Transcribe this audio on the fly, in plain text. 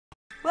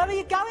Where are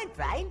you going,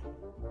 Brain?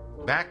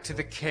 Back to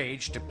the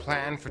cage to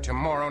plan for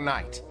tomorrow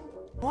night.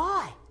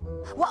 Why?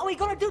 What are we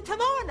going to do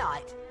tomorrow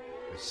night?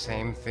 The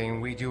same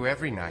thing we do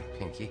every night,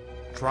 Pinky.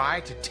 Try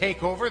to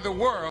take over the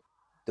world.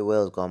 The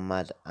world's gone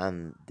mad,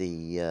 and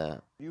the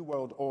New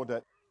World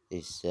Order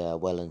is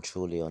well and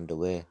truly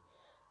underway.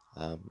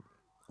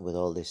 With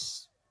all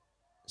this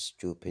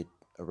stupid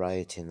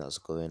rioting that's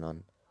going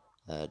on,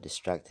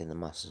 distracting the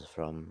masses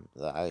from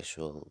the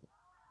actual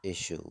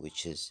issue,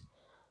 which is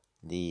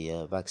the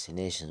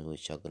vaccinations,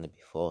 which are going to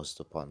be forced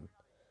upon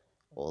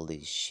all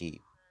these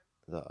sheep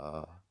that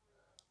are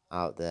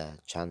out there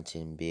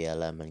chanting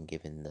BLM and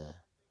giving the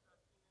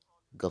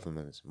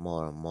governments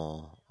more and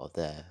more of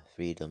their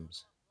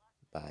freedoms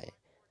by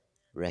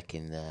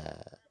wrecking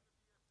their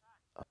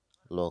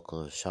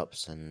local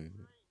shops and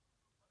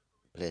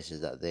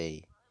places that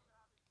they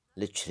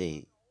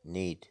literally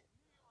need.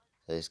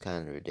 So it's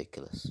kind of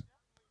ridiculous.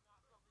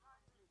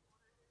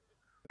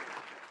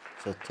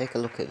 So take a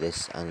look at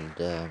this and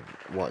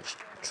watch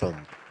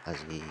Trump as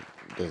he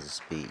does a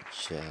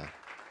speech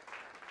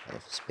for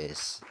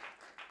space.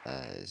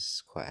 It's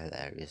quite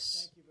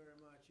hilarious.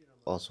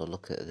 Also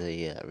look at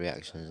the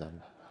reactions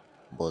on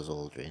Buzz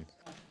Aldrin.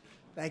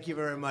 Thank you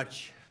very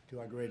much to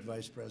our great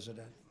Vice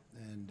President,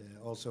 and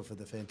also for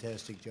the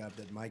fantastic job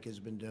that Mike has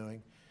been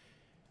doing.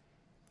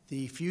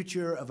 The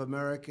future of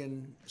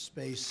American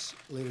space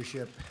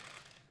leadership,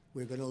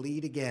 we're going to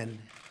lead again.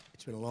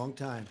 It's been a long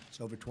time. It's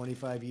over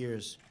 25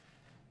 years.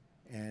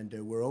 And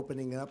we're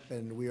opening up,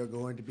 and we are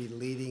going to be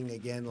leading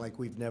again like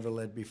we've never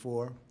led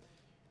before.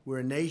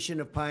 We're a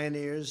nation of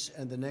pioneers,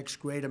 and the next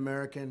great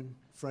American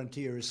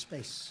frontier is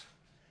space.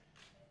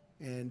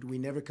 And we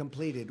never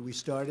completed. We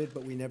started,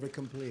 but we never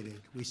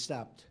completed. We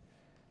stopped.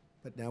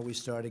 But now we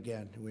start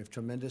again. And we have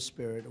tremendous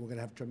spirit. And we're going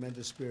to have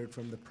tremendous spirit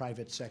from the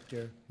private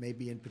sector,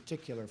 maybe in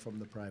particular from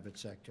the private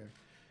sector.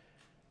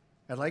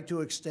 I'd like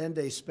to extend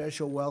a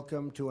special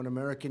welcome to an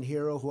American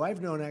hero who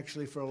I've known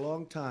actually for a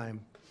long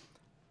time,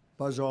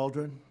 Buzz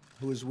Aldrin,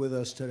 who is with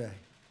us today.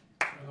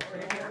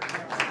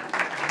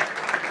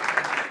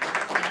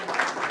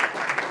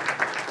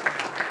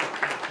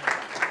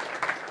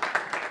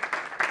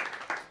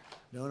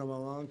 Known him a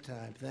long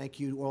time. Thank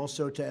you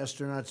also to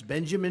astronauts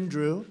Benjamin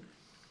Drew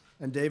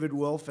and David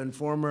Wolf and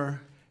former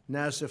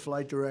NASA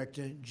flight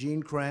director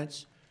Gene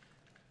Kranz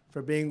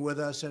for being with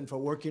us and for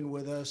working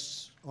with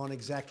us on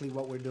exactly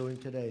what we're doing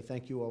today.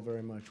 Thank you all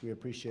very much. We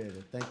appreciate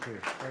it. Thank you.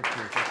 Thank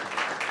you. Thank you.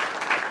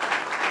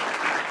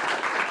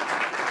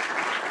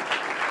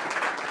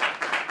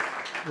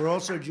 We're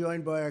also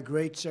joined by our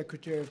great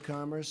Secretary of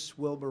Commerce,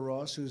 Wilbur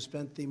Ross, who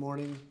spent the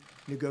morning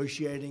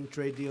negotiating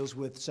trade deals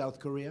with South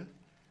Korea.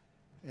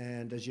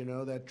 And as you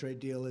know, that trade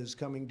deal is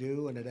coming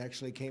due, and it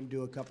actually came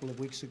due a couple of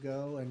weeks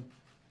ago. And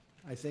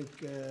I think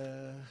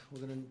we're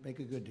going to make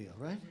a good deal,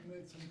 right? We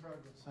made some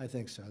progress. I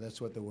think so. That's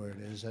what the word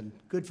is, and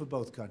good for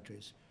both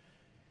countries.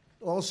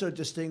 Also,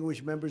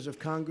 distinguished members of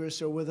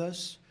Congress are with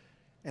us,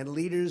 and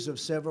leaders of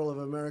several of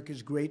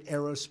America's great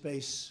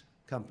aerospace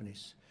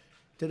companies.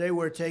 Today,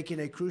 we're taking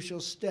a crucial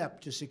step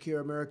to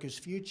secure America's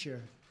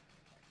future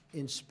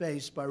in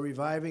space by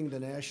reviving the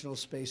National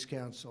Space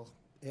Council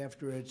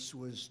after it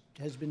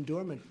has been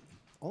dormant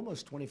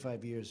almost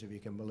 25 years, if you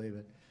can believe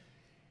it.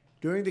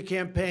 During the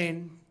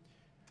campaign,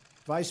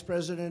 Vice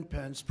President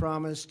Pence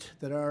promised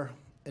that our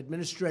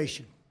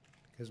administration,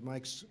 because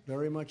Mike's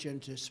very much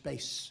into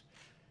space,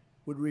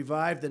 would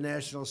revive the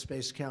National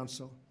Space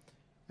Council.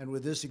 And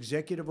with this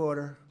executive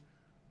order,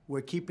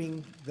 we're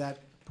keeping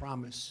that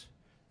promise.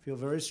 I feel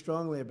very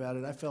strongly about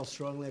it. I felt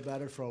strongly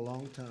about it for a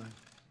long time.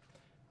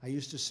 I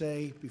used to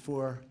say,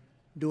 before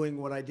doing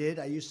what I did,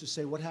 I used to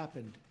say, what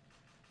happened?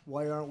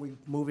 Why aren't we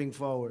moving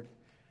forward?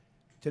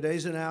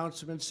 Today's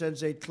announcement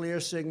sends a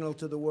clear signal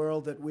to the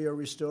world that we are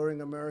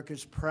restoring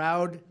America's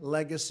proud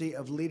legacy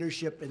of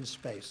leadership in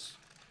space.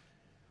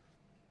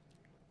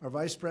 Our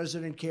Vice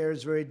President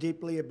cares very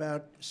deeply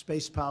about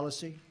space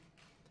policy,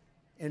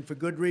 and for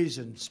good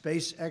reason.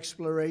 Space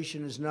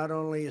exploration is not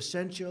only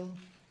essential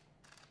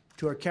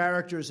to our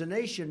character as a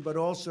nation, but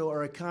also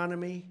our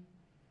economy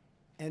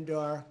and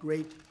our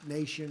great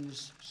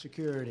nation's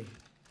security.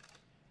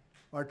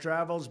 Our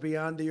travels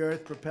beyond the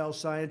Earth propel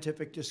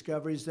scientific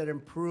discoveries that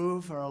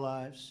improve our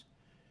lives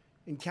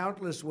in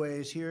countless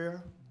ways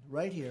here,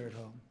 right here at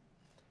home,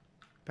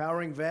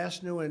 powering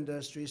vast new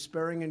industries,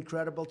 spurring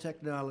incredible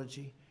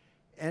technology,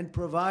 and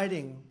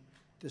providing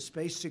the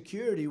space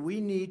security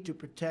we need to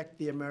protect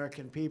the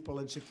American people.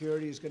 And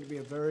security is going to be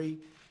a very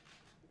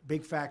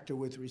big factor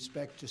with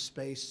respect to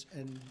space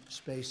and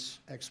space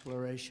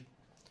exploration.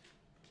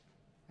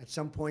 At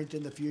some point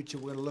in the future,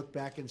 we're going to look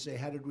back and say,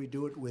 how did we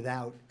do it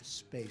without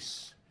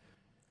space?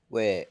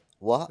 Wait,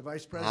 what? The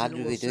Vice How President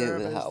did will we do it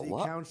serve as without the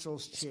what?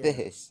 Council's chair.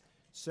 Space.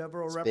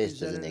 Several Space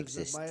doesn't representatives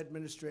of exist. my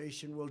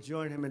administration will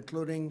join him,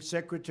 including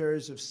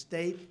Secretaries of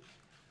State,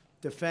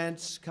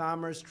 Defense,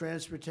 Commerce,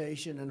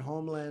 Transportation, and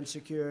Homeland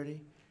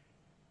Security.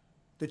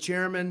 The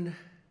chairman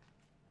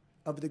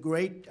of the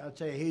great, I'll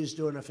tell you, he's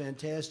doing a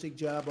fantastic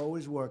job,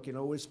 always working,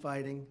 always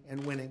fighting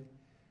and winning.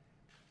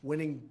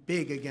 winning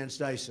big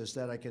against ISIS,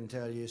 that I can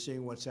tell you,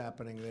 seeing what's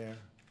happening there.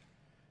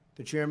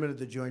 The Chairman of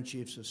the Joint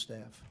Chiefs of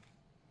Staff.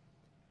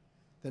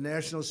 The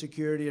National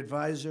Security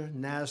Advisor,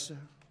 NASA,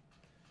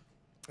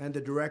 and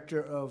the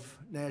Director of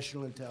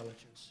National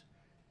Intelligence.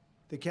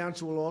 The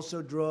Council will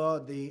also draw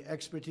the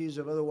expertise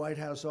of other White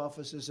House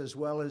offices as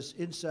well as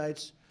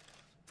insights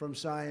from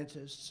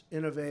scientists,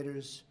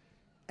 innovators,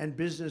 and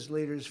business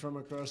leaders from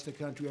across the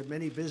country. We have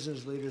many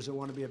business leaders that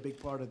want to be a big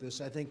part of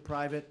this. I think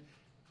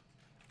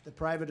the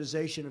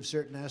privatization of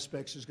certain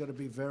aspects is going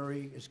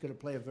to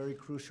play a very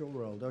crucial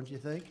role, don't you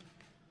think?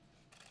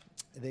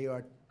 They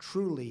are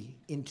truly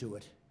into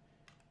it.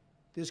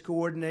 This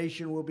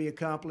coordination will be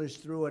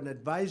accomplished through an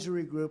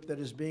advisory group that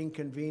is being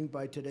convened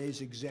by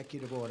today's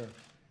executive order,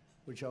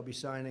 which I'll be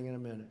signing in a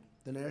minute.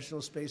 The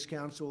National Space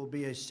Council will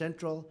be a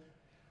central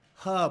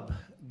hub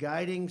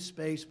guiding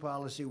space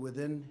policy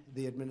within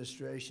the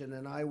administration,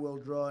 and I will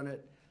draw on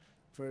it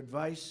for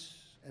advice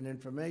and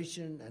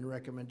information and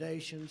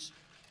recommendations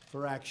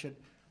for action.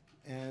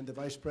 And the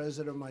Vice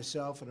President,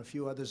 myself, and a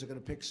few others are going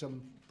to pick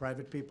some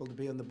private people to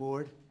be on the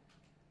board.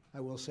 I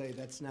will say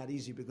that's not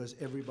easy because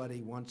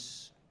everybody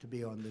wants to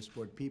be on this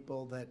board.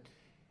 People that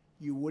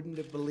you wouldn't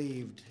have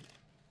believed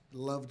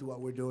loved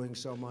what we're doing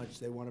so much.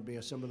 They want to be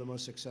some of the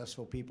most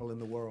successful people in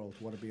the world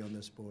want to be on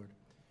this board.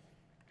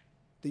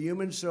 The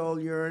human soul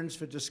yearns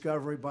for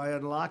discovery. By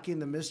unlocking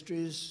the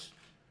mysteries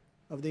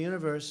of the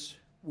universe,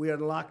 we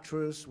unlock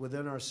truths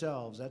within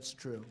ourselves. That's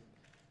true.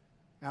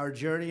 Our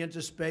journey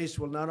into space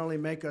will not only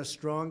make us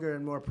stronger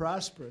and more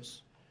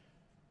prosperous,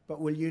 but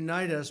will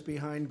unite us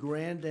behind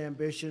grand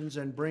ambitions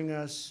and bring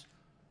us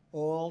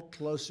all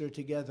closer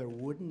together.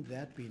 Wouldn't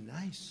that be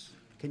nice?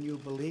 Can you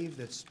believe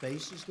that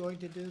space is going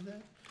to do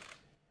that?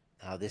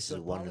 Now, this is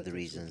one of the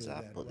reasons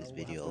I put this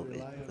video up,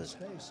 is because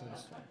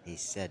he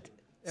said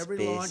every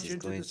space launch is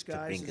into going the to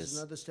skies bring is us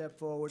another step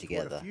forward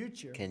together. toward a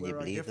future Can you where our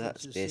believe that?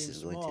 differences Space seem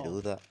is going to small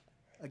do that.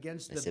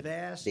 against It's the a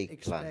vast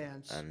big plan.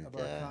 expanse And of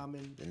our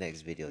common the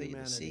next video you will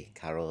humanity. see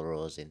Carol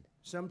Rosin,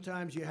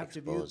 Sometimes you have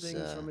to view expose,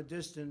 things from a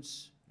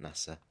distance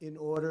NASA. in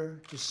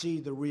order to see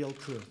the real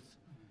truth.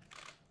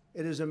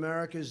 It is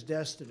America's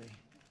destiny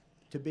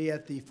to be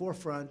at the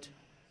forefront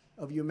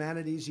of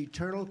humanity's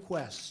eternal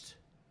quest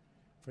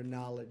for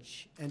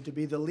knowledge and to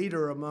be the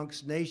leader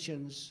amongst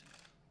nations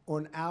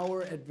on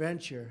our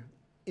adventure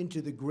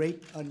into the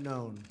great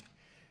unknown.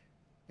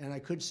 And I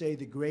could say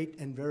the great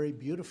and very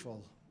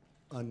beautiful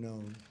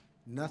unknown.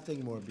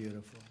 Nothing more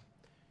beautiful.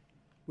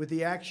 With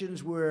the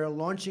actions we're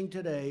launching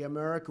today,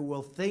 America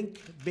will think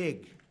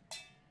big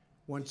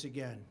once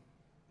again.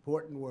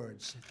 Important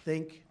words.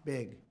 Think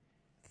big.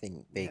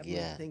 Think big,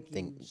 yeah.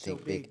 Think so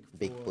big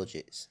for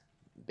budgets,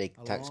 big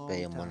a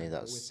taxpayer long money time,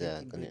 that's but we're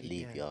thinking going to big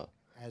leave again your.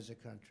 as a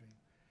country.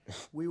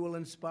 We will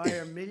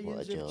inspire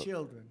millions of joke.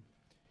 children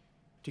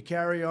to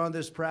carry on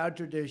this proud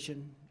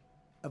tradition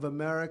of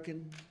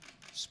American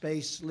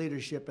space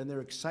leadership, and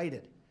they're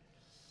excited.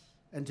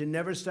 And to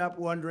never stop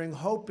wondering,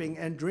 hoping,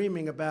 and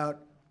dreaming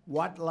about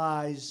what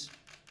lies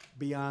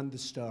beyond the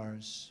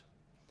stars.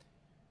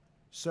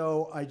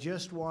 So I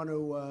just want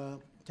to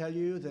tell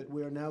you that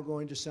we are now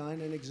going to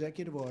sign an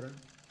executive order,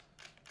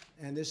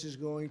 and this is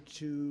going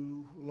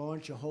to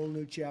launch a whole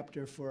new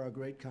chapter for our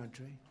great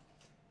country.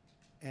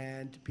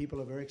 And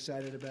people are very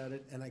excited about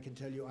it, and I can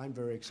tell you I'm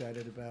very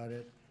excited about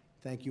it.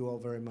 Thank you all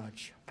very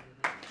much.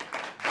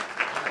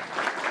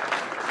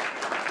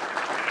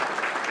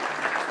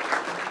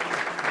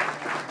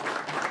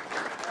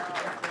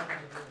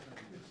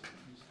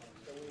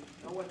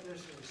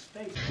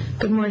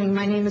 Good morning.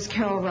 My name is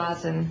Carol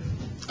Rosin.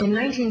 In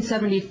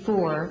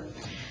 1974,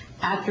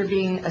 after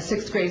being a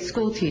sixth grade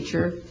school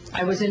teacher,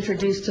 I was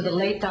introduced to the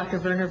late Dr.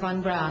 Wernher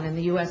von Braun in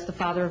the U.S., the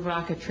father of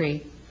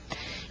rocketry.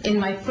 In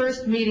my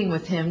first meeting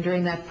with him,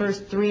 during that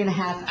first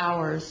 3.5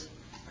 hours,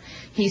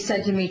 he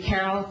said to me,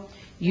 "Carol,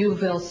 you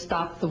will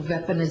stop the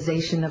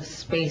weaponization of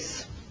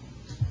space."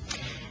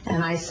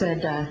 And I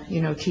said,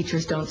 you know,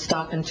 teachers don't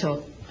stop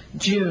until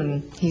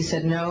June. He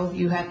said, "No,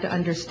 you have to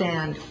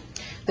understand.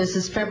 This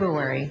is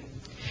February,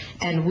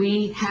 and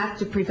we have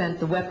to prevent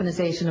the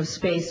weaponization of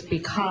space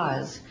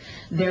because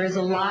there is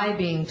a lie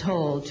being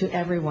told to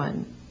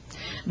everyone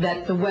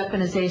that the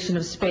weaponization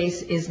of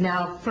space is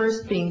now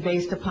first being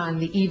based upon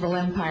the evil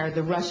empire,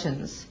 the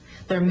Russians.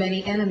 There are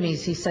many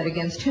enemies," he said,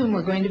 "against whom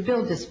we're going to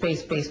build this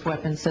space-based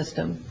weapon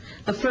system,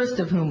 the first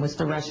of whom was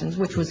the Russians,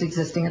 which was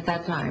existing at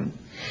that time.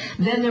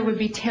 Then there would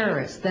be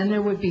terrorists. Then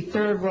there would be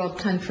third world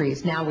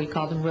countries. Now we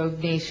call them rogue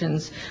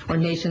nations or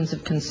nations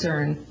of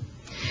concern.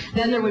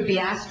 Then there would be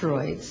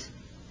asteroids."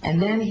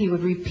 And then he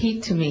would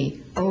repeat to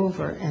me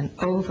over and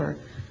over,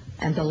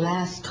 "And the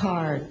last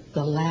card,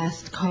 the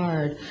last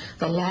card,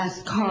 the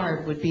last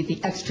card would be the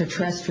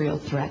extraterrestrial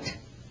threat."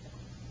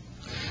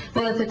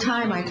 Well, at the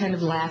time, I kind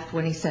of laughed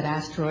when he said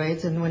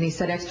asteroids, and when he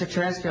said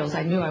extraterrestrials,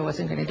 I knew I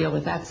wasn't going to deal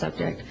with that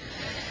subject.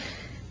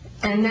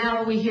 And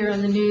now we hear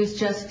on the news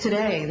just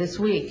today, this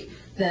week,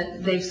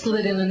 that they've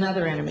slid in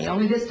another enemy.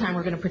 Only this time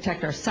we're going to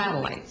protect our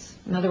satellites.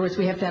 In other words,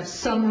 we have to have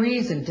some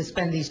reason to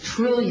spend these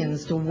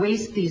trillions, to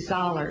waste these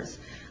dollars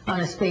on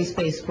a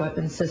space-based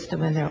weapon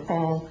system, and they're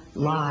all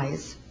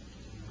lies.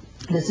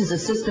 This is a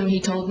system, he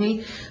told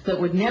me, that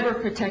would never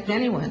protect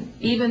anyone.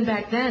 Even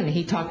back then,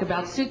 he talked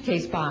about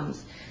suitcase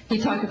bombs. He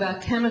talked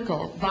about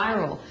chemical,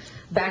 viral,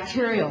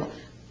 bacterial,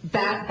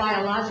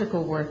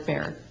 biological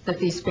warfare, that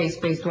these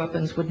space-based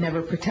weapons would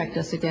never protect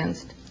us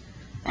against.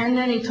 And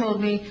then he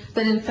told me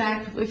that, in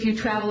fact, if you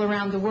travel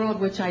around the world,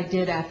 which I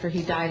did after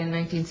he died in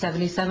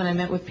 1977, I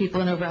met with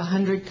people in over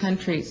 100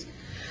 countries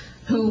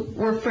who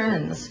were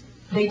friends.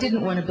 They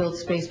didn't want to build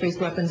space-based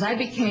weapons. I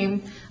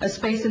became a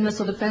space and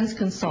missile defense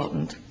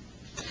consultant,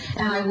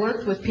 and I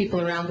worked with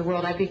people around the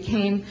world. I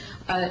became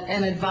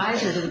an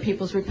advisor to the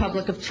People's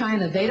Republic of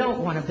China. They don't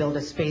want to build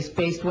a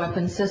space-based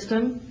weapon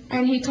system,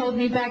 and he told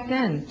me back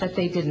then that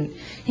they didn't.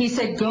 He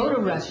said, go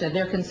to Russia.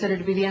 They're considered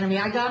to be the enemy.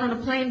 I got on a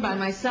plane by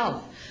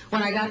myself.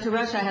 When I got to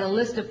Russia, I had a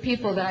list of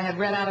people that I had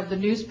read out of the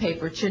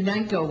newspaper.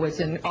 Chernenko was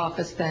in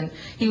office then.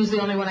 He was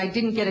the only one I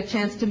didn't get a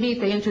chance to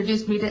meet. They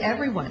introduced me to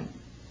everyone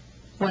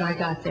when I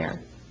got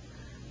there.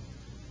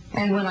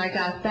 And when I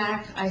got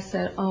back, I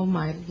said, oh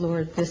my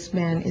Lord, this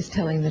man is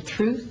telling the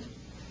truth.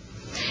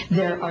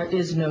 There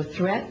is no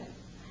threat.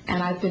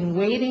 And I've been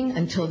waiting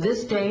until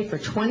this day for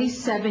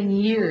 27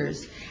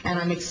 years, and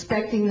I'm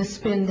expecting the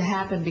spin to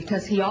happen,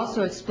 because he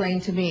also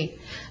explained to me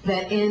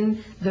that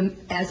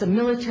as a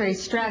military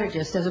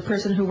strategist, as a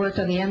person who worked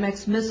on the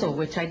MX missile,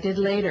 which I did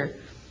later,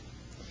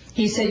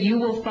 he said, you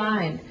will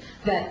find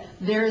that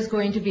there is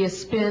going to be a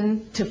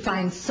spin to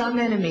find some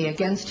enemy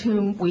against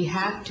whom we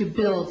have to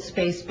build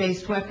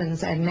space-based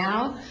weapons. And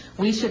now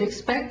we should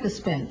expect the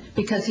spin,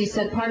 because he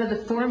said part of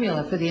the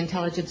formula for the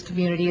intelligence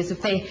community is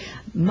if they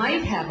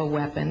might have a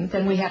weapon,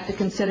 then we have to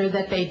consider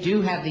that they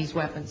do have these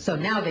weapons. So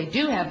now they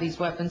do have these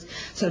weapons,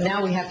 so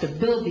now we have to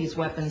build these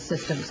weapon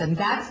systems. And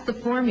that's the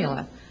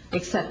formula,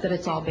 except that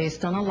it's all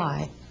based on a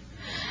lie.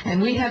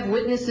 And we have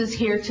witnesses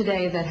here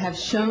today that have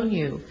shown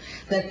you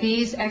that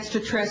these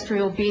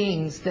extraterrestrial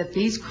beings, that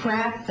these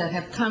craft that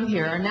have come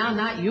here are now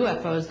not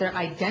UFOs, they're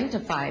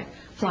identified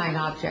flying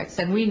objects,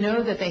 and we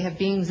know that they have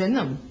beings in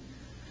them.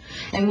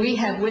 And we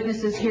have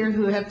witnesses here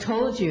who have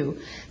told you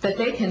that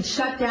they can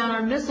shut down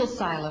our missile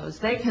silos,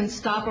 they can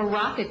stop a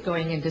rocket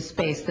going into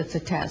space that's a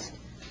test.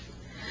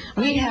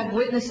 We have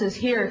witnesses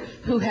here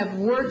who have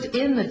worked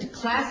in the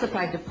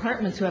classified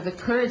departments, who have the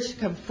courage to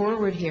come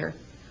forward here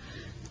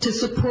to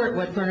support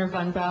what Wernher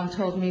von Braun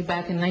told me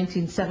back in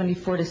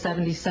 1974 to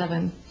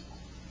 77.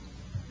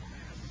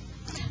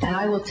 And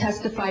I will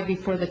testify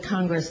before the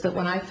Congress that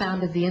when I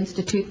founded the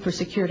Institute for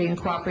Security and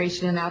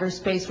Cooperation in Outer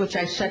Space, which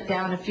I shut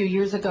down a few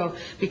years ago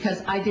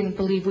because I didn't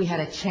believe we had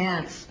a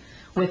chance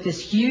with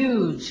this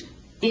huge,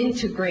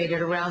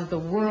 integrated around the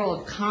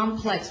world,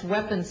 complex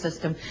weapon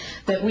system,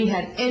 that we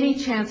had any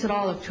chance at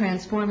all of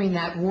transforming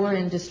that war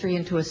industry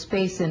into a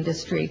space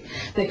industry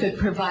that could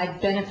provide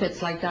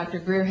benefits, like Dr.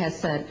 Greer has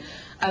said,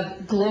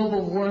 of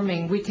global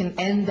warming. We can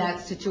end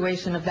that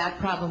situation of that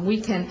problem. We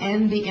can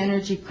end the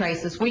energy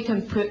crisis. We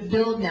can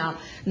build now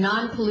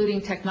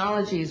non-polluting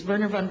technologies.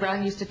 Wernher von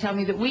Braun used to tell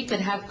me that we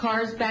could have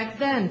cars back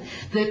then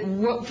that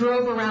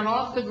drove around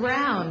off the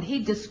ground.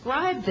 He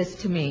described this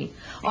to me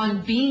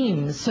on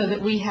beams so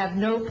that we have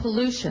no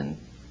pollution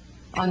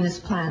on this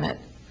planet.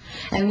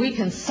 And we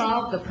can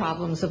solve the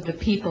problems of the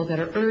people that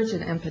are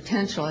urgent and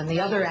potential, and the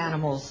other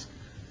animals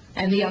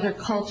and the other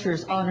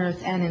cultures on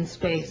Earth and in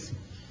space.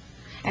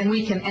 And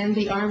we can end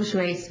the arms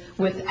race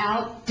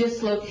without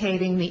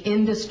dislocating the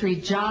industry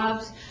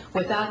jobs,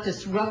 without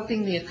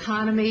disrupting the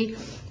economy,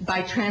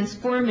 by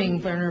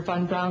transforming, Wernher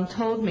von Braun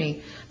told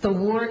me, the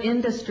war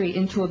industry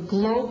into a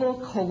global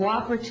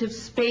cooperative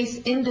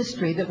space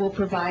industry that will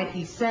provide,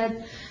 he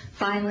said,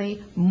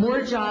 finally,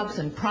 more jobs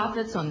and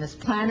profits on this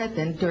planet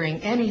than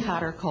during any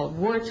hot or cold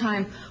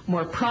wartime,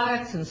 more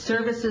products and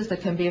services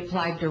that can be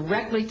applied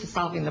directly to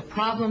solving the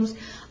problems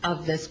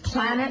of this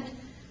planet.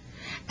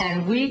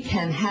 And we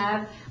can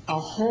have a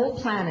whole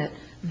planet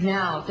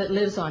now that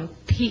lives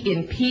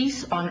in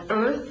peace on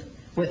Earth,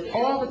 with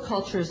all the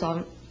cultures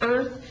on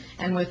Earth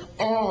and with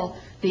all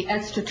the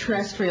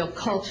extraterrestrial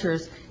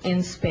cultures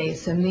in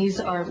space. And these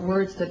are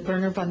words that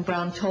Wernher von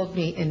Braun told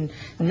me in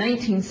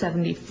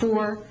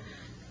 1974,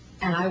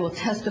 and I will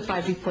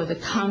testify before the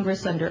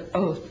Congress under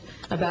oath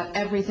about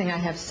everything I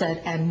have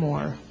said and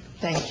more.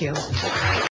 Thank you.